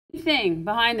thing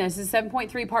behind this is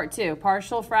 7.3 part 2,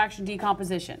 partial fraction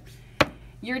decomposition.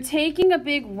 You're taking a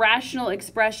big rational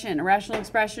expression. A rational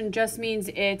expression just means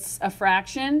it's a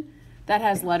fraction that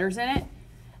has letters in it,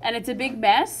 and it's a big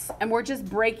mess, and we're just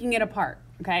breaking it apart.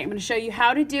 Okay, I'm going to show you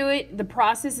how to do it. The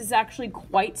process is actually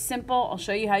quite simple. I'll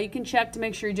show you how you can check to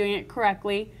make sure you're doing it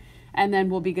correctly, and then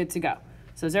we'll be good to go.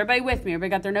 So is everybody with me? Everybody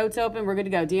got their notes open? We're good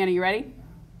to go. Deanna, you ready?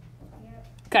 Yep.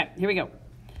 Okay, here we go.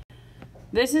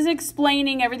 This is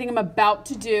explaining everything I'm about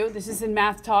to do. This is in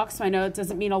math talk, so I know it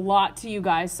doesn't mean a lot to you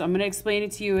guys, so I'm going to explain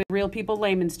it to you in real people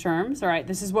layman's terms. All right,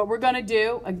 this is what we're going to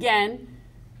do. Again,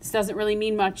 this doesn't really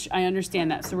mean much. I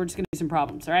understand that, so we're just going to do some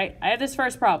problems, all right? I have this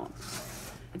first problem.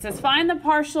 It says, find the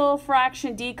partial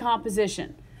fraction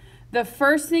decomposition. The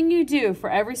first thing you do for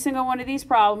every single one of these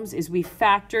problems is we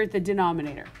factor the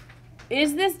denominator.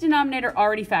 Is this denominator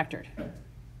already factored?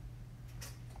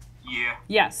 Yeah.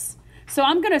 Yes. So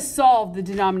I'm going to solve the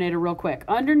denominator real quick.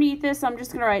 Underneath this, I'm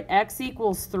just going to write x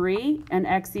equals 3 and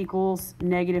x equals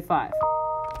 -5.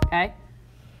 Okay?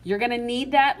 You're going to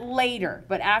need that later.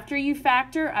 But after you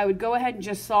factor, I would go ahead and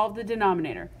just solve the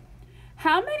denominator.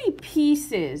 How many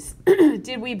pieces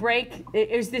did we break?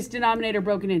 Is this denominator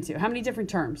broken into? How many different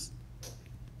terms?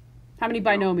 How many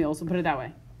binomials? We'll put it that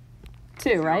way.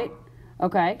 2, right?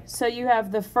 Okay. So you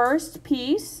have the first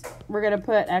piece, we're going to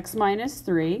put x minus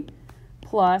 3.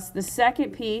 Plus the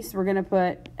second piece, we're going to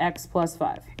put x plus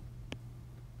 5.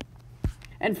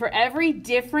 And for every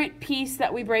different piece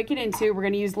that we break it into, we're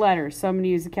going to use letters. So I'm going to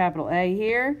use a capital A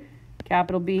here,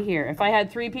 capital B here. If I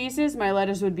had 3 pieces, my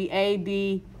letters would be A,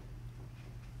 B,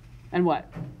 and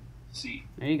what? C.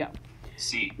 There you go.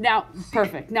 C. Now,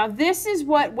 perfect. Now, this is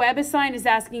what WebAssign is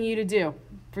asking you to do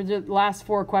for the last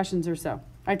 4 questions or so.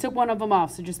 I took one of them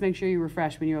off, so just make sure you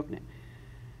refresh when you open it.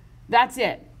 That's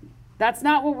it. That's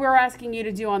not what we're asking you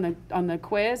to do on the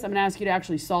quiz. I'm going to ask you to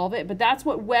actually solve it, but that's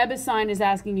what WebAssign is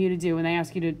asking you to do when they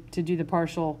ask you to do the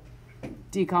partial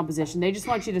decomposition. They just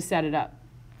want you to set it up.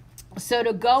 So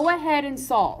to go ahead and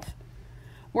solve,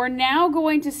 we're now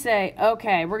going to say,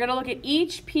 okay, we're going to look at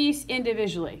each piece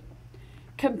individually.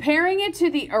 Comparing it to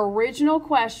the original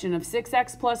question of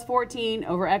 6x plus 14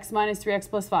 over x minus 3x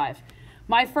plus 5.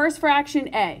 My first fraction,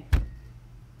 A.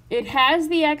 It has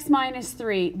the x minus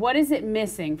 3. What is it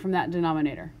missing from that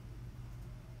denominator?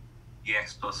 The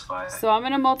x plus 5. So I'm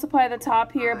going to multiply the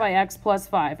top here by x plus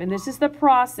 5. And this is the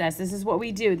process. This is what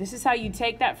we do. This is how you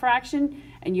take that fraction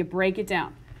and you break it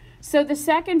down. So the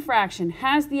second fraction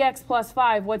has the x plus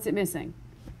 5. What's it missing?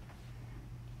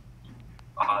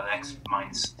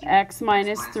 X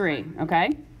minus 3.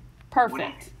 Okay?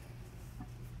 Perfect.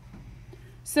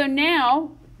 So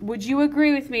now, would you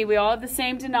agree with me? We all have the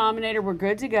same denominator. We're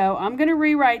good to go. I'm going to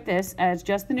rewrite this as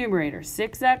just the numerator.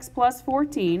 6x plus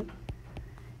 14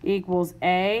 equals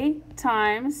A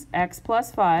times x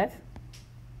plus 5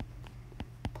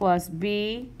 plus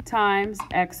B times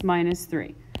x minus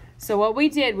 3. So what we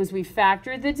did was we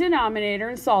factored the denominator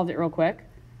and solved it real quick.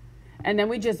 And then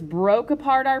we just broke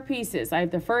apart our pieces. I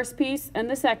have the first piece and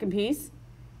the second piece.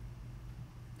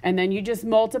 And then you just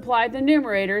multiply the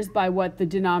numerators by what the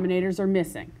denominators are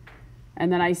missing.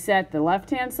 And then I set the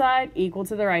left-hand side equal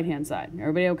to the right-hand side.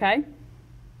 Everybody okay?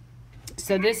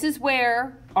 So this is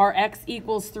where our x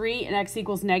equals 3 and x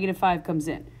equals -5 comes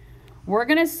in. We're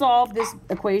going to solve this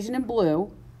equation in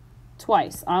blue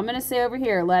twice. I'm going to say over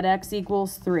here, let x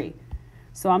equals 3.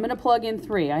 So I'm going to plug in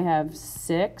 3. I have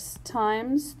 6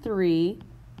 times 3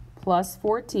 plus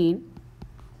 14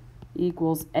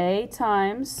 equals A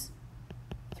times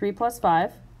 3 plus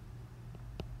 5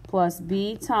 plus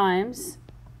B times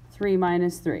 3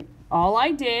 minus 3. All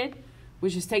I did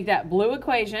was just take that blue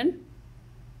equation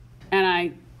and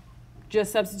I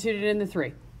just substituted in the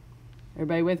 3.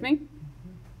 Everybody with me?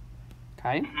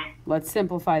 Okay. Let's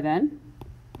simplify then.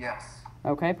 Yes.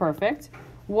 Okay, perfect.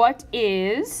 What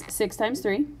is 6 times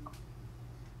 3?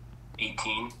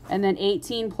 18. And then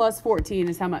 18 plus 14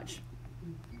 is how much?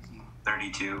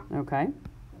 32. Okay.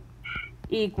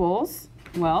 Equals,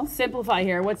 well, simplify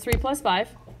here. What's 3 plus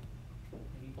 5?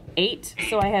 8.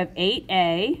 So I have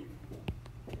 8A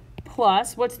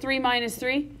plus, what's 3 minus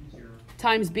 3? 0.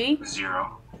 Times B?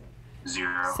 0.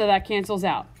 0. So that cancels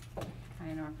out.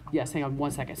 Yes, hang on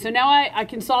 1 second. So now I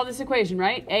can solve this equation,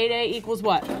 right? 8A equals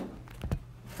what?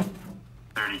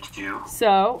 32.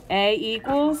 So A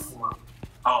equals...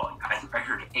 Oh, I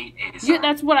heard 8A. Yeah,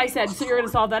 that's what I said. So you're going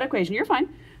to solve that equation. You're fine.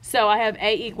 So I have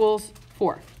A equals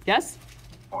 4. Yes?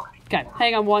 4. Okay,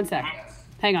 hang on 1 sec.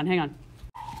 Hang on.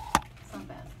 It's not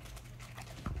bad.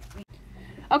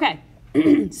 Okay,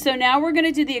 so now we're going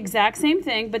to do the exact same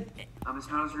thing, but Miss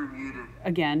Moser, you're muted.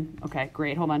 again. Okay,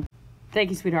 great. Hold on. Thank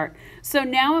you, sweetheart. So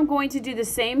now I'm going to do the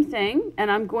same thing,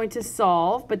 and I'm going to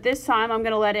solve, but this time I'm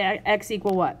going to let x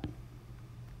equal what?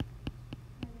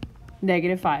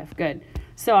 -5. Good.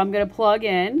 So I'm going to plug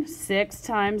in 6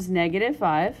 times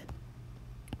 -5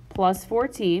 plus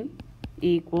 14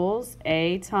 equals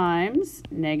a times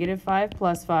 -5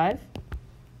 plus 5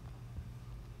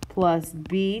 plus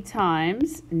b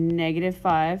times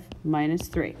 -5 minus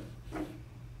 3.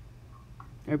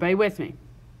 Everybody with me?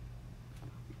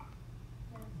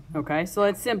 Okay, so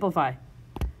let's simplify.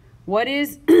 What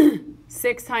is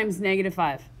 6 times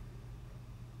 -5?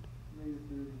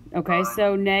 Okay,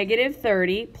 so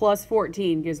 -30 plus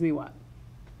 14 gives me what?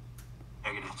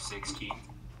 -16.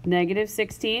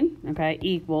 -16, okay,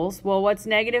 equals, well, what's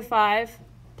 -5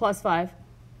 plus 5?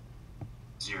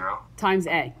 0. Times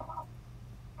a.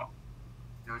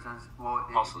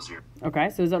 Also 0. Okay,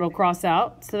 so it'll cross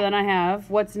out. So then I have,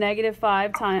 what's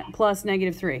 -5 plus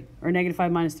 -3, or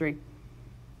 -5 minus 3?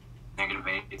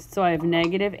 -8. So I have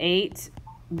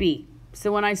 -8b.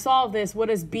 So when I solve this, what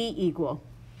does b equal?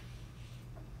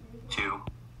 2.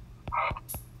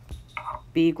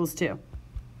 B equals 2.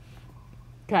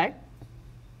 Okay.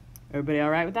 Everybody all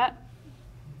right with that?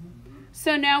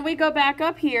 So now we go back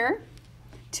up here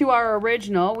to our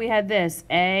original. We had this,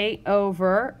 a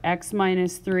over x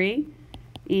minus 3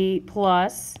 e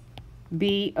plus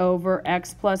b over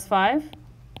x plus 5.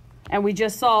 And we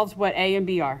just solved what a and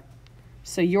b are.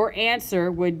 So your answer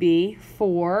would be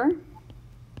 4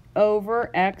 over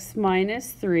x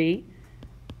minus 3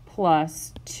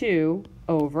 plus 2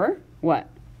 over what?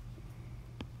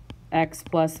 X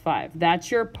plus 5.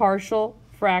 That's your partial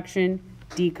fraction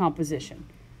decomposition.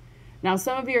 Now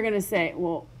some of you are going to say,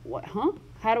 well, what, huh?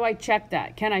 How do I check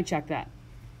that? Can I check that?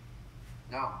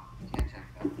 No, you can't check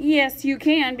that. Yes, you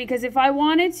can, because if I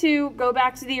wanted to go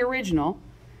back to the original,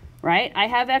 right? I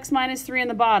have x minus 3 in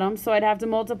the bottom, so I'd have to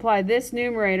multiply this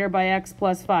numerator by x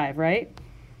plus 5, right?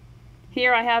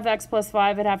 Here I have x plus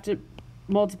 5. I'd have to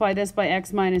multiply this by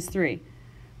x minus 3.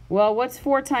 Well, what's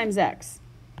 4 times x?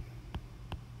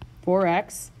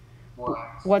 4x.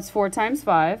 4x. What's 4 times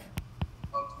 5?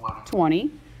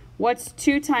 20. What's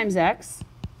 2 times x?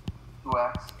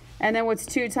 2x. And then what's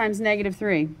 2 times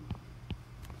 -3?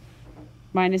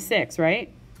 Minus 6, right?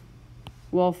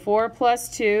 Well, 4 plus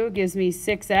 2 gives me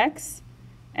 6x,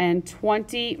 and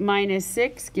 20 minus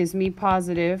 6 gives me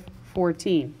positive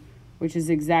 14, which is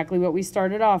exactly what we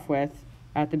started off with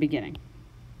at the beginning.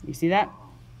 You see that?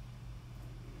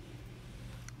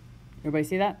 Everybody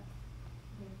see that?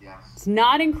 Yes. It's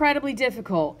not incredibly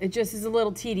difficult. It just is a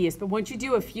little tedious. But once you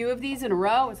do a few of these in a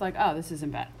row, it's like, oh, this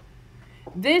isn't bad.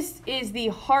 This is the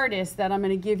hardest that I'm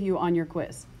going to give you on your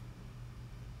quiz.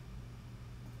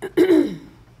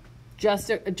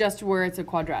 just where it's a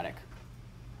quadratic.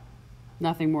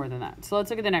 Nothing more than that. So let's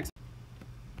look at the next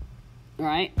one.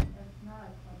 All right.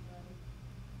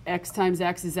 X times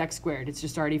x is x squared. It's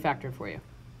just already factored for you.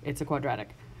 It's a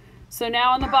quadratic. So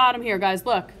now on the bottom here, guys,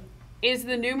 look. Is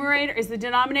the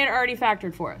denominator already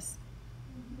factored for us?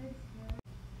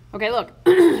 Okay, look.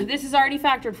 This is already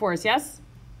factored for us, yes?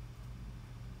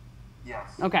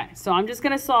 Yes. Okay, so I'm just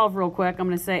going to solve real quick. I'm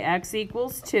going to say x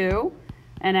equals 2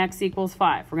 and x equals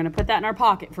 5. We're going to put that in our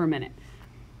pocket for a minute.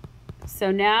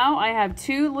 So now I have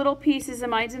 2 little pieces in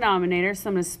my denominator, so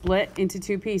I'm going to split into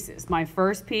 2 pieces. My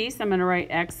first piece, I'm going to write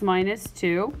x minus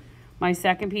 2. My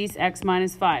second piece, x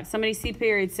minus 5. Somebody C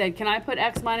period said, can I put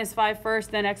x minus 5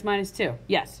 first, then x minus 2?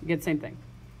 Yes, you get the same thing.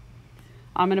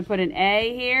 I'm going to put an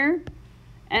A here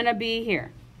and a B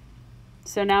here.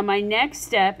 So now my next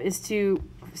step is to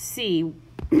see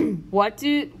what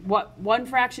one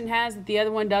fraction has that the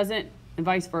other one doesn't, and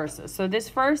vice versa. So this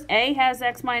first, A has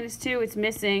x minus 2. It's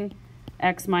missing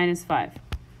x minus 5.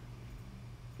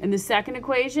 In the second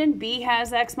equation, B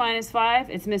has x minus 5.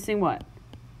 It's missing what?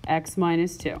 X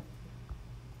minus 2.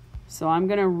 So I'm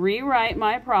going to rewrite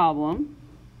my problem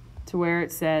to where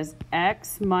it says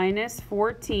x minus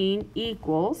 14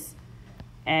 equals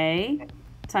A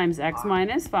times x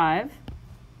minus 5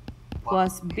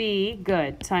 plus B,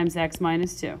 good, times x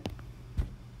minus 2.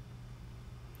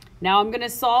 Now I'm going to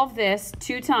solve this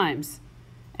 2 times.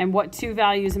 And what 2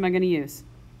 values am I going to use?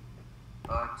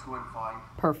 2 and 5.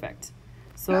 Perfect.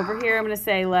 So over here I'm going to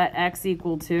say let x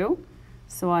equal 2.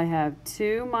 So I have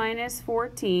 2 minus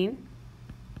 14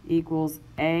 equals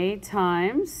A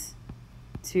times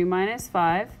 2 minus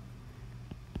 5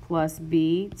 plus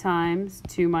B times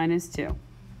 2 minus 2.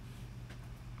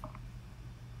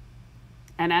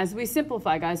 And as we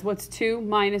simplify, guys, what's 2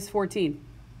 minus 14?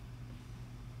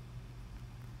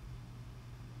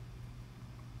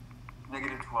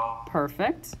 -12.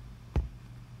 Perfect.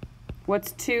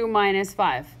 What's 2 minus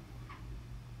 5?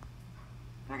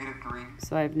 -3.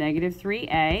 So I have negative 3a.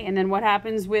 And then what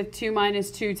happens with 2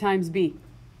 minus 2 times b?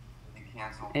 They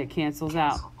cancel. It cancels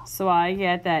out. So I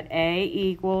get that a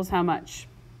equals how much?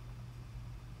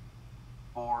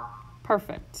 4.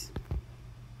 Perfect.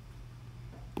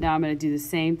 Now I'm going to do the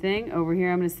same thing. Over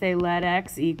here I'm going to say let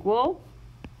x equal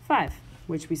 5,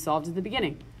 which we solved at the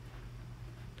beginning.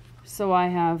 So I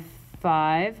have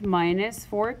 5 minus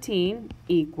 14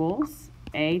 equals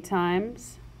a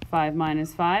times 5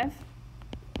 minus 5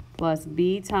 plus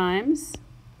b times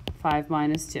 5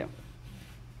 minus 2.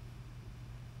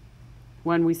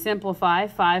 When we simplify,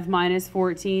 5 minus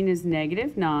 14 is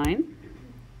negative 9.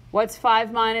 What's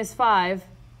 5 minus 5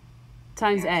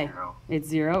 times a? 0. It's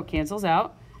 0. It cancels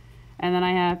out. And then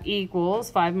I have equals.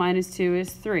 5 minus 2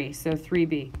 is 3, so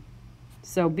 3b.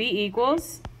 So b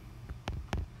equals?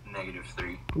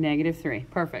 -3. Negative 3.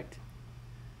 Perfect.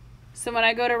 So when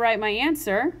I go to write my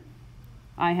answer,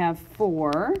 I have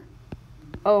 4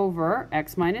 over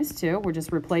x minus 2. We're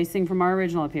just replacing from our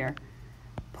original up here.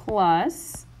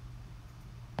 Plus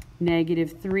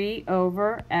negative 3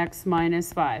 over x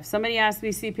minus 5. Somebody asked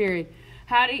me, C period,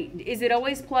 is it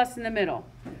always plus in the middle?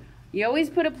 You always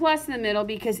put a plus in the middle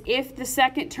because if the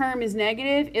second term is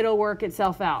negative, it'll work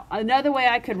itself out. Another way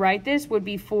I could write this would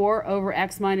be 4 over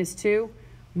x minus 2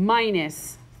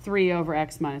 minus 3 over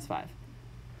x minus 5.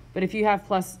 But if you have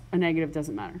plus or negative, it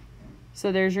doesn't matter.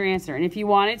 So there's your answer. And if you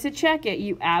wanted to check it,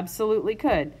 you absolutely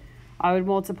could. I would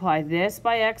multiply this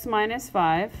by x minus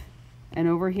 5 and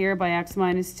over here by x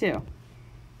minus 2.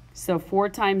 So 4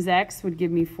 times x would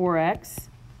give me 4x.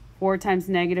 4 times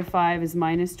negative 5 is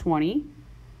minus 20.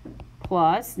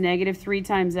 Plus negative 3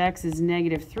 times x is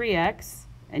negative 3x.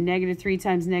 And negative 3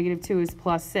 times negative 2 is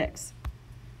plus 6.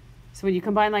 So when you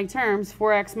combine like terms,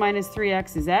 4x minus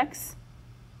 3x is x.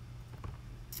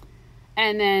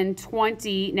 And then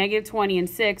negative 20 and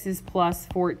 6 is plus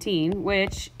 14,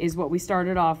 which is what we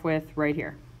started off with right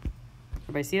here.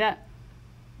 Everybody see that?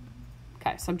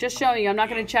 Okay, so I'm just showing you. I'm not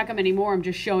going to check them anymore. I'm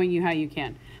just showing you how you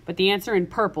can. But the answer in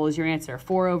purple is your answer.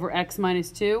 4 over x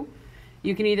minus 2.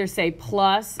 You can either say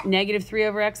plus negative 3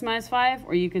 over x minus 5,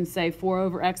 or you can say 4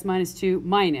 over x minus 2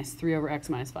 minus 3 over x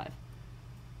minus 5.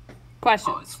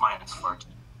 Question? Oh, it's minus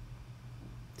 14.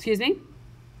 Excuse me?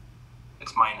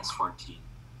 It's minus 14.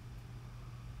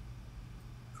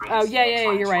 Oh,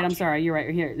 yeah, you're right. I'm sorry. You're right.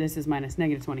 Here, this is minus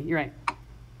negative 20. You're right.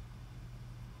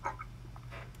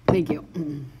 Thank you.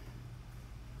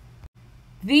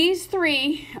 These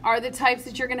 3 are the types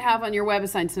that you're going to have on your web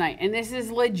assign tonight. And this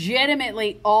is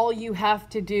legitimately all you have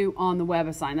to do on the web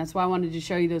assign. That's why I wanted to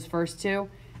show you those first 2,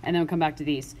 and then we'll come back to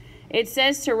these. It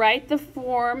says to write the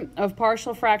form of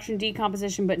partial fraction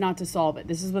decomposition, but not to solve it.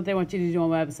 This is what they want you to do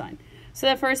on web assign. So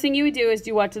the first thing you would do is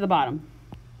do what to the bottom?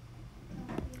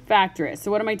 Factor it. So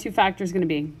what are my 2 factors going to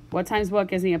be? What times what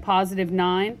gives me a positive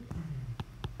 9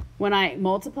 when I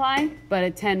multiply, but a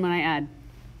 10 when I add?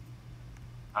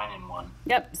 9 and 1.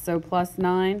 Yep, so plus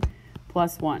 9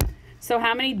 plus 1. So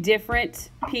how many different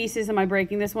pieces am I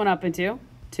breaking this one up into?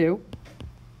 2.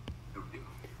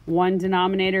 1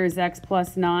 denominator is x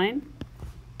plus 9.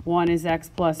 1 is x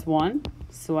plus 1.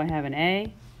 So I have an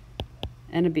A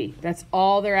and a B. That's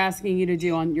all they're asking you to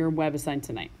do on your web assign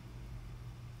tonight.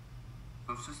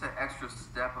 So it's just an extra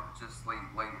step of just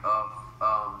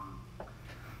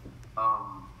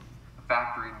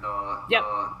factoring Yep.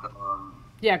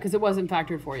 Yeah, because it wasn't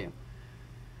factored for you.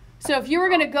 So if you were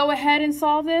going to go ahead and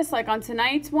solve this, like on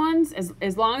tonight's ones,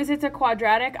 as long as it's a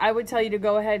quadratic, I would tell you to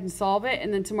go ahead and solve it,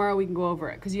 and then tomorrow we can go over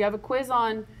it, because you have a quiz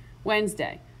on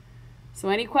Wednesday. So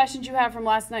any questions you have from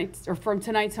last night's or from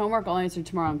tonight's homework, I'll answer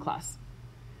tomorrow in class.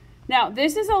 Now,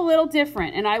 this is a little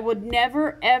different, and I would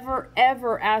never, ever,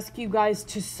 ever ask you guys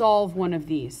to solve one of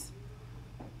these.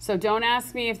 So don't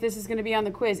ask me if this is going to be on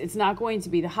the quiz. It's not going to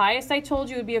be. The highest I told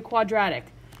you would be a quadratic.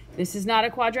 This is not a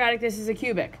quadratic. This is a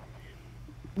cubic.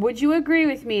 Would you agree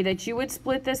with me that you would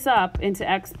split this up into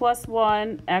x plus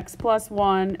 1, x plus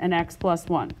 1, and x plus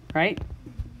 1, right?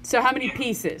 So how many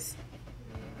pieces?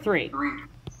 3.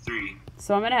 3.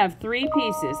 So I'm going to have 3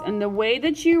 pieces. And the way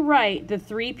that you write the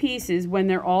 3 pieces when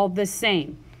they're all the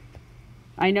same,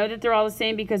 I know that they're all the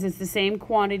same because it's the same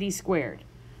quantity squared.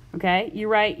 Okay? You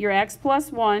write your x plus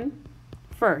 1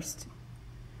 first.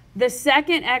 The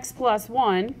second x plus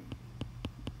 1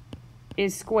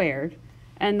 is squared.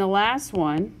 And the last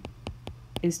one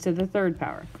is to the 3rd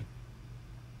power.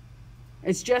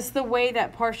 It's just the way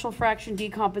that partial fraction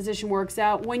decomposition works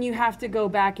out when you have to go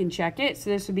back and check it.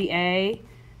 So this would be A,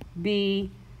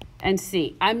 B, and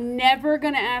C. I'm never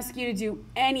going to ask you to do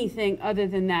anything other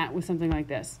than that with something like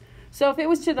this. So if it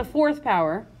was to the 4th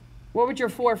power, what would your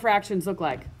 4 fractions look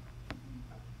like?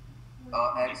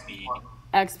 X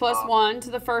x plus 1 to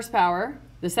the first power.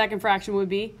 The second fraction would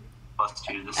be Plus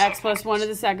 2 to the second. x plus 1 to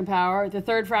the second power. The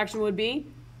third fraction would be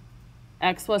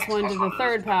x plus 1 to the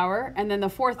third power. And then the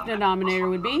fourth denominator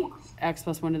would be x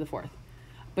plus 1 to the fourth.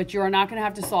 But you are not going to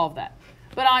have to solve that.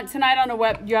 But tonight on the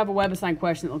web, you have a web assigned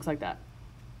question that looks like that.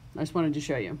 I just wanted to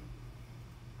show you.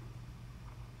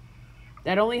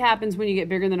 That only happens when you get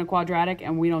bigger than a quadratic,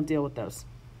 and we don't deal with those.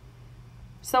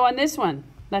 So on this one,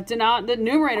 the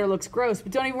numerator looks gross,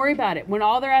 but don't even worry about it. When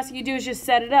all they're asking you to do is just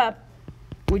set it up,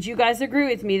 would you guys agree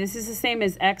with me? This is the same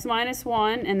as x minus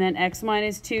 1 and then x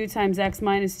minus 2 times x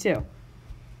minus 2.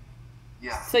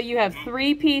 Yeah. So you have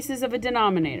 3 pieces of a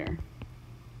denominator.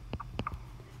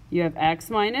 You have x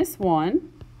minus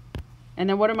 1, and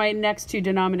then what do my next 2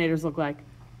 denominators look like?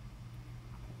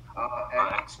 X,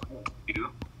 X minus 2,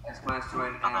 x minus 2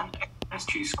 and and then x minus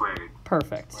 2 squared.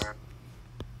 Perfect. squared.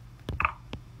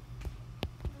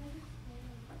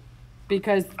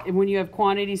 Because when you have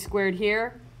quantity squared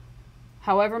here,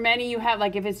 however many you have,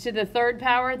 like if it's to the third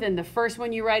power, then the first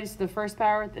one you write is to the first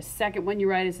power, the second one you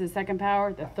write is to the second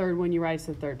power, the third one you write is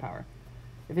to the third power.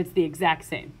 If it's the exact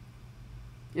same.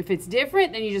 If it's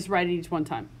different, then you just write it each one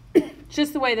time. It's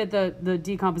just the way that the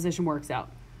decomposition works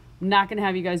out. I'm not going to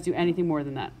have you guys do anything more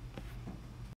than that.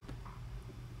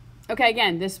 Okay,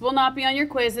 again, this will not be on your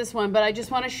quiz, this one, but I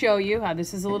just want to show you how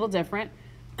this is a little different.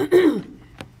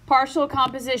 Partial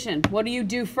composition. What do you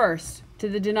do first to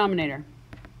the denominator?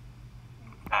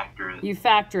 Factor it. You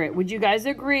factor it. Would you guys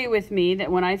agree with me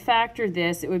that when I factor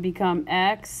this, it would become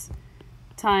x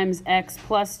times x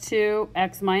plus 2,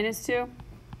 x minus 2?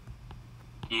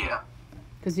 Yeah.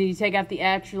 Because when you take out the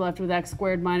x, you're left with x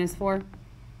squared minus 4.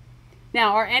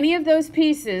 Now, are any of those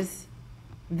pieces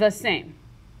the same?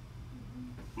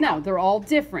 No, they're all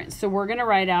different. So we're going to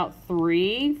write out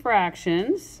 3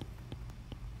 fractions.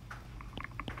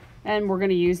 And we're going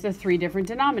to use the 3 different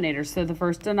denominators. So the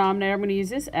first denominator I'm going to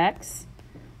use is x.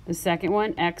 The second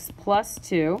one, x plus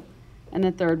 2. And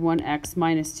the third one, x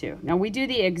minus 2. Now, we do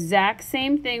the exact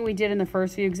same thing we did in the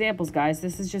first few examples, guys.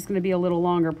 This is just going to be a little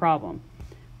longer problem.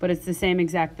 But it's the same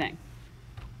exact thing.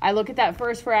 I look at that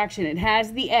first fraction. It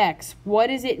has the x.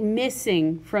 What is it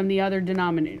missing from the other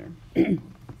denominator?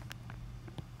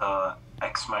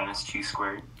 X minus 2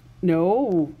 squared.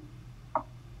 No.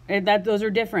 Those are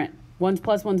different. One's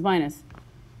plus, one's minus.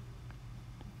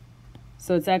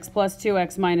 So it's x plus 2,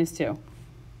 x minus 2.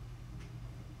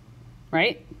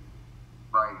 Right?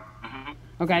 Right.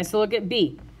 Mm-hmm. Okay, so look at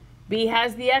B. B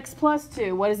has the x plus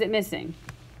 2. What is it missing?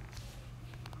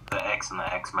 The x and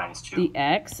the x minus 2. The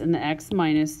x and the x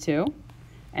minus 2.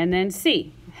 And then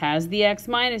C has the x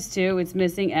minus 2. It's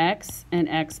missing x and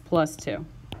x plus 2.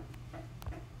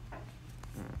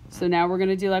 So now we're going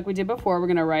to do like we did before. We're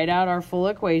going to write out our full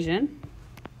equation.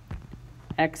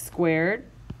 X squared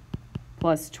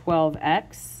plus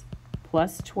 12x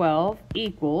plus 12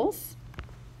 equals,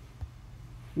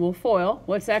 we'll FOIL.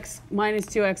 What's x minus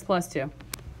 2x plus 2?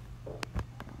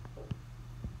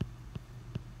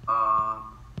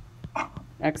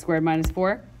 X squared minus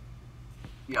 4.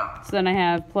 Yeah. So then I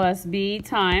have plus b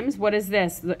times, what is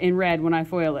this in red when I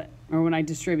FOIL it, or when I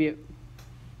distribute?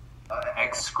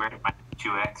 X squared minus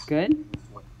 2x. Good.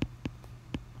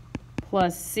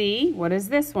 Plus c, what is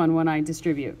this one when I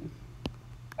distribute?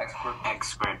 X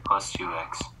squared plus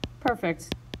 2x.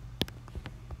 Perfect.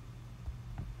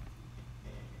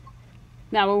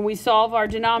 Now when we solve our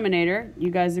denominator, you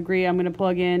guys agree I'm going to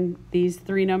plug in these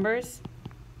 3 numbers?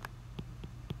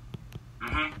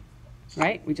 Mm-hmm.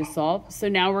 Right? We just solved. So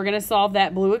now we're going to solve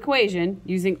that blue equation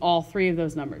using all 3 of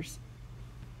those numbers.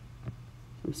 So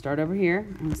we'll start over here.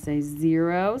 I'm going to say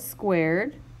 0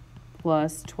 squared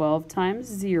plus 12 times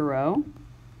 0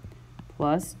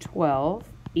 plus 12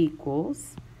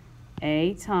 equals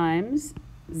a times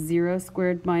 0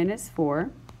 squared minus 4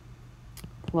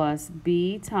 plus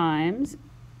b times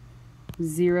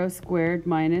 0 squared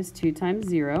minus 2 times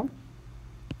 0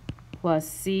 plus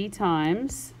c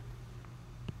times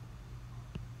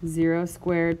 0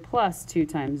 squared plus 2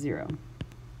 times 0.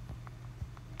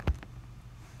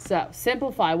 So,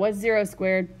 simplify. What's 0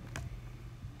 squared?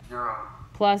 0.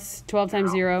 Plus 12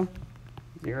 times 0?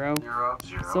 0. 0.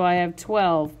 0. So I have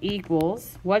 12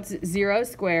 equals, what's 0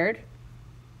 squared?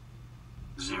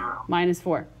 0. Minus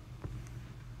 4.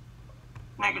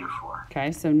 Negative 4.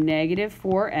 Okay, so negative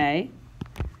 4a.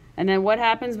 And then what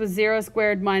happens with 0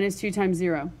 squared minus 2 times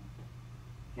 0?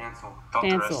 Cancel. Don't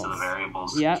the rest of Cancels. the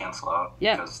variables Yep. cancel out?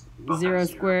 Yep. Because both 0 have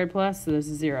 0. squared plus, so there's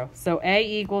a 0. So a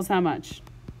equals how much?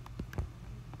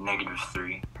 Negative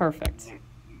 3. Perfect.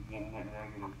 Negative.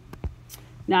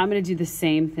 Now I'm going to do the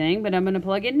same thing, but I'm going to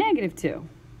plug in negative 2.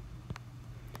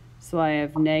 So I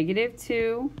have negative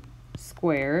 2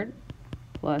 squared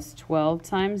plus 12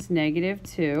 times negative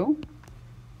 2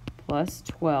 plus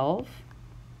 12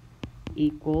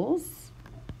 equals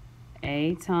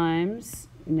a times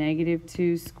negative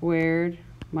 2 squared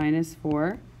minus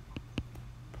 4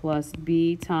 plus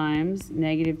b times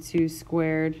negative 2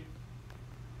 squared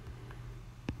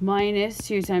minus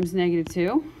 2 times negative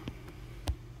 2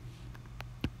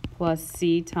 plus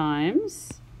c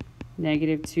times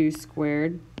negative 2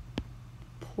 squared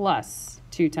plus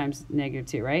 2 times negative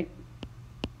 2, right?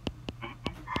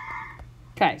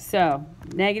 Okay, so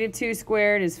negative 2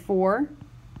 squared is 4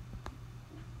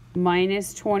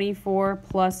 minus 24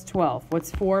 plus 12.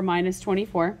 What's 4 minus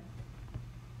 24?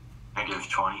 Negative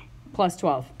 20. Plus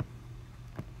 12.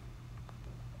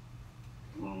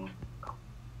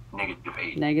 Negative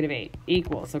 8. Negative 8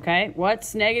 equals, okay?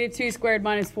 What's negative 2 squared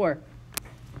minus 4?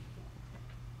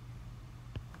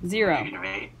 0. Negative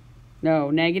 8.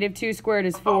 No, negative 2 squared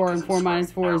is 4, and 4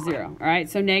 minus 4 is Never 0. All right,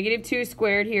 so negative 2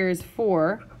 squared here is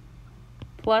 4,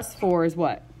 plus 4 is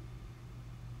what?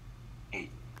 8.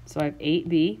 So I have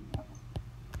 8b.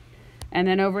 And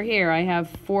then over here, I have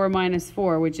 4 minus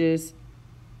 4, which is,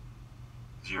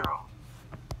 0.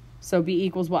 so b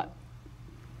equals what?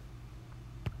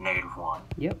 Negative 1.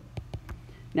 Yep.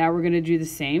 Now we're going to do the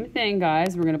same thing,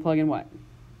 guys. We're going to plug in what?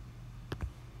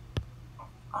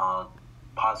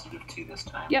 Positive 2 this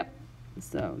time. Yep.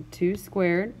 So 2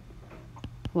 squared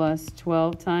plus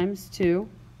 12 times 2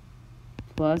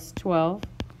 plus 12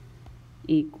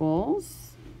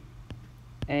 equals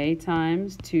a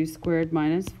times 2 squared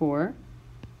minus 4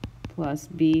 plus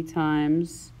b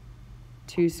times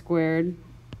 2 squared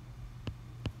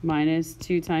minus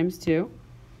 2 times 2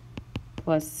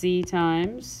 plus c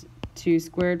times 2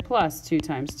 squared plus 2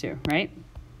 times 2, right?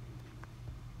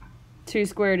 2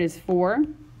 squared is 4.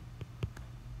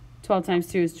 12 times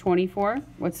 2 is 24.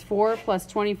 What's 4 plus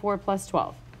 24 plus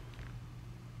 12?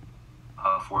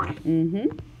 40.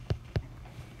 Mm-hmm.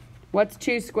 What's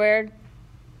 2 squared?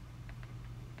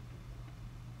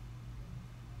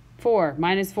 4.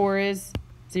 Minus 4 is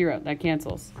 0. That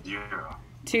cancels. 0.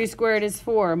 2 squared is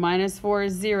 4. Minus 4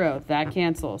 is 0. That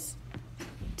cancels.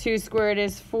 2 squared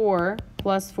is 4.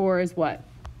 Plus 4 is what?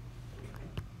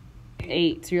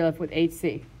 8. So you're left with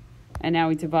 8c. And now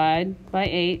we divide by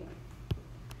 8.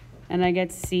 And I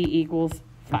get c equals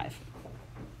 5.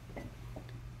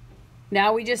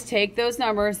 Now we just take those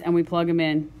numbers and we plug them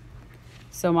in.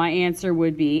 So my answer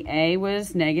would be a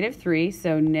was negative 3.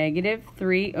 So negative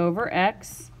 3 over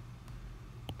x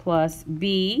plus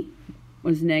b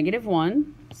was negative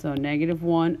 1. So negative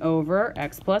 1 over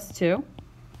x plus 2.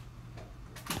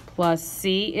 Plus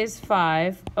c is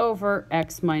 5 over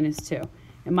x minus 2.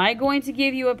 Am I going to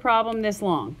give you a problem this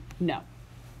long? No.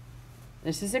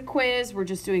 This is a quiz. We're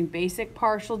just doing basic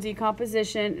partial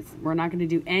decomposition. We're not going to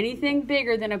do anything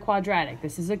bigger than a quadratic.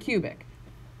 This is a cubic.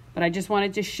 But I just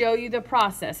wanted to show you the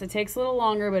process. It takes a little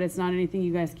longer, but it's not anything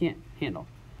you guys can't handle.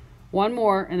 One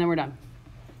more, and then we're done.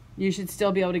 You should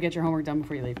still be able to get your homework done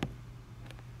before you leave.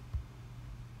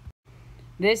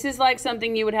 This is like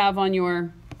something you would have on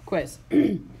your quiz.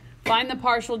 Find the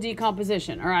partial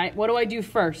decomposition. All right, what do I do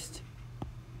first?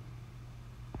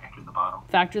 Factor the bottom.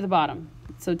 Factor the bottom.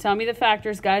 So tell me the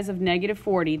factors, guys, of negative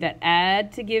 40 that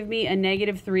add to give me a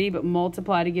negative 3 but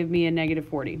multiply to give me a negative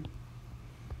 40.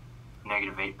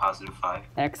 Negative 8, positive 5.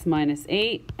 X minus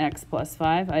 8, x plus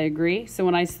 5. I agree. So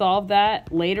when I solve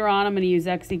that, later on I'm going to use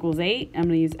x equals 8. I'm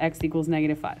going to use x equals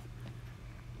negative 5.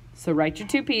 So write your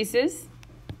two pieces.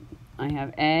 I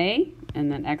have a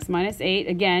and then x minus 8.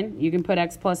 Again, you can put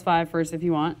x plus 5 first if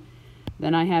you want.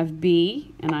 Then I have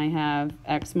b and I have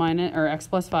x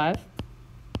plus 5.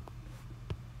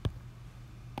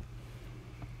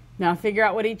 Now figure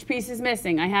out what each piece is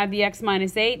missing. I have the x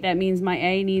minus 8. That means my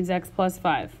a needs x plus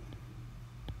 5.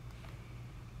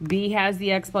 B has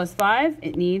the x plus 5.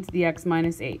 It needs the x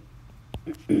minus 8.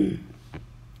 And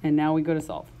now we go to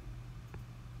solve.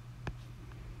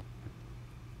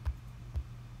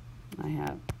 I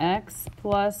have x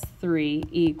plus 3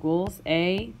 equals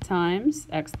a times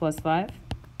x plus 5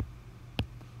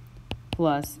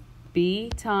 plus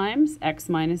b times x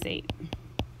minus 8.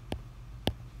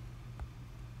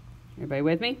 Everybody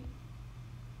with me?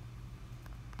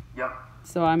 Yep.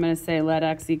 So I'm going to say let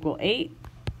x equal 8.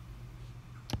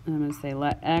 And I'm going to say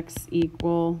let x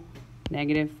equal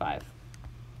negative 5.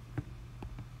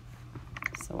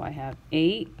 So I have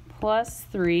 8 plus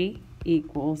 3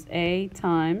 equals a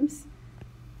times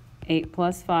 8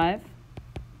 plus 5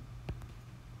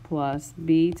 plus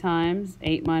b times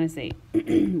 8 minus 8.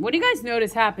 What do you guys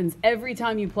notice happens every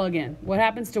time you plug in? What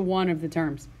happens to one of the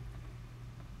terms?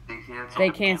 They cancel. They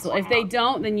cancel. If they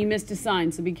don't, then you missed a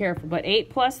sign, so be careful. But 8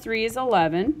 plus 3 is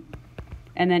 11.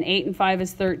 And then 8 and 5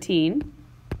 is 13.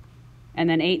 And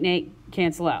then 8 and 8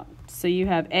 cancel out. So you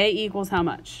have A equals how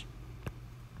much?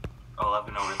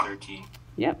 11 over 13.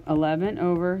 Yep, 11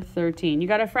 over 13. You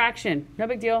got a fraction. No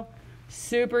big deal.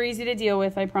 Super easy to deal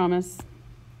with, I promise.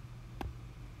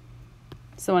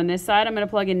 So on this side, I'm going to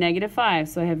plug in negative 5.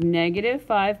 So I have negative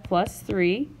 5 plus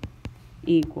 3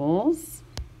 equals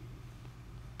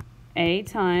A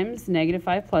times negative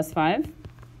 5 plus 5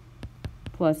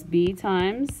 plus B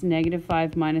times negative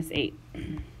 5 minus 8.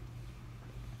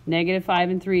 Negative 5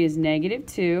 and 3 is negative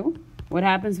 2. What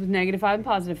happens with negative 5 and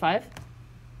positive 5?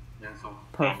 Cancel.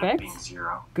 Perfect. End up being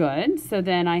 0. Good. So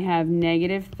then I have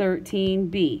negative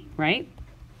 13b, right?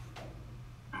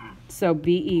 So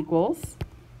b equals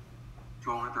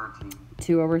 2 over 13.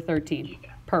 2 over 13.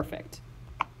 Yeah. Perfect.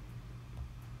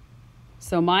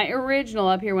 So my original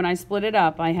up here, when I split it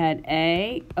up, I had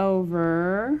a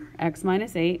over x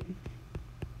minus 8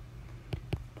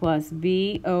 plus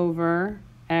b over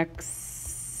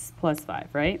x plus 5,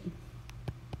 right?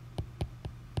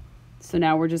 So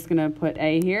now we're just going to put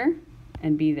a here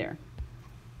and b there.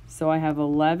 So I have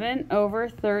 11 over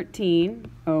 13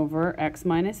 over x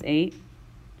minus 8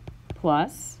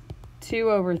 plus 2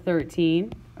 over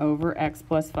 13 over x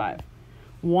plus 5.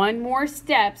 One more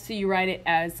step so you write it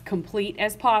as complete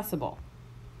as possible.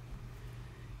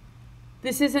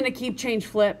 This isn't a keep, change,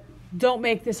 flip. Don't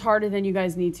make this harder than you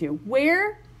guys need to.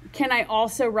 Where can I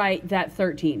also write that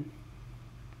 13?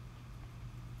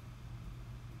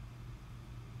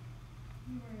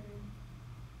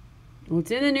 Well,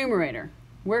 it's in the numerator.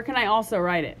 Where can I also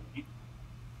write it?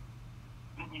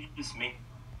 Didn't you just make...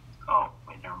 Oh,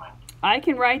 wait, never mind. I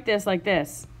can write this like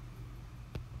this.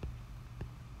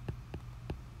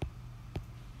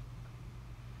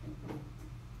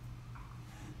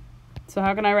 So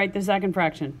how can I write the second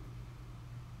fraction?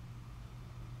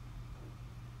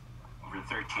 Over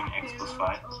 13x plus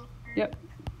 5. Yep.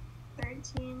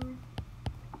 13.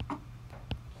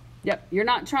 Yep. You're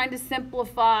not trying to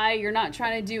simplify. You're not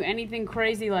trying to do anything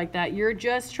crazy like that. You're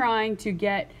just trying to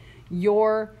get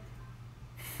your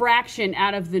fraction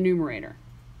out of the numerator.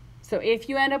 So if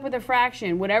you end up with a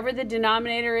fraction, whatever the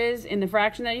denominator is in the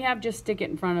fraction that you have, just stick it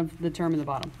in front of the term in the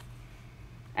bottom.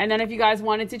 And then if you guys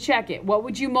wanted to check it, what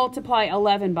would you multiply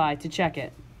 11 by to check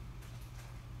it?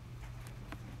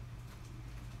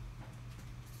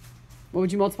 What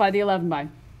would you multiply the 11 by?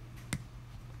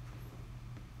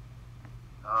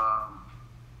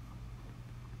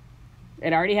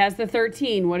 It already has the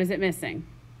 13. What is it missing?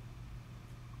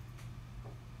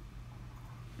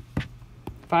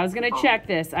 If I was going to check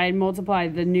this, I'd multiply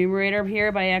the numerator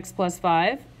here by x plus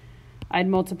 5. I'd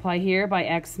multiply here by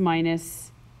x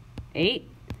minus 8.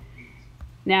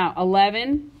 Now,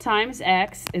 11 times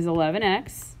x is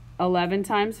 11x. 11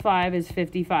 times 5 is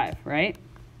 55, right?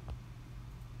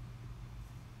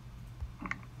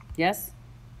 Yes?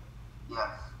 Yes.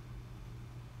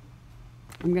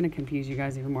 I'm going to confuse you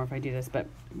guys even more if I do this, but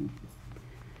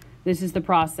this is the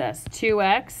process.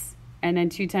 2x, and then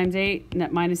 2 times 8, and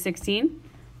that minus 16.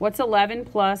 What's 11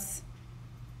 plus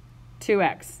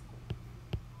 2x?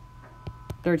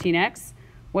 13x.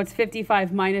 What's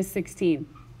 55 minus 16?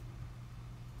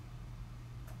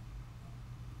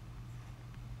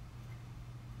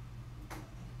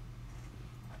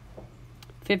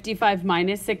 $55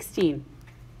 minus 16.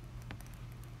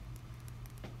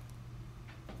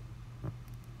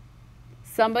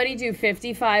 Somebody do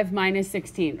 55 minus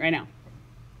 16 right now.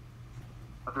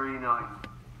 39.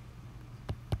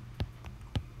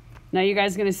 Now you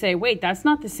guys are going to say, wait, that's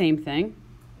not the same thing.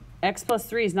 X plus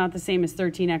 3 is not the same as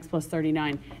 13x plus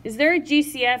 39. Is there a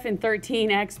GCF in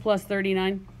 13x plus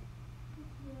 39?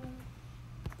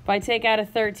 If I take out a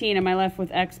 13, am I left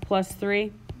with x plus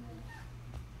 3?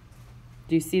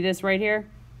 Do you see this right here?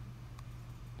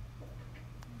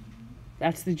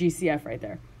 That's the GCF right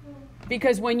there.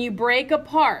 Because when you break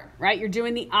apart, right, you're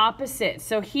doing the opposite.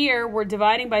 So here, we're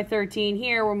dividing by 13.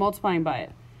 Here, we're multiplying by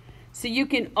it. So you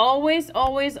can always,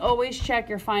 always, always check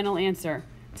your final answer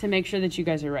to make sure that you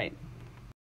guys are right.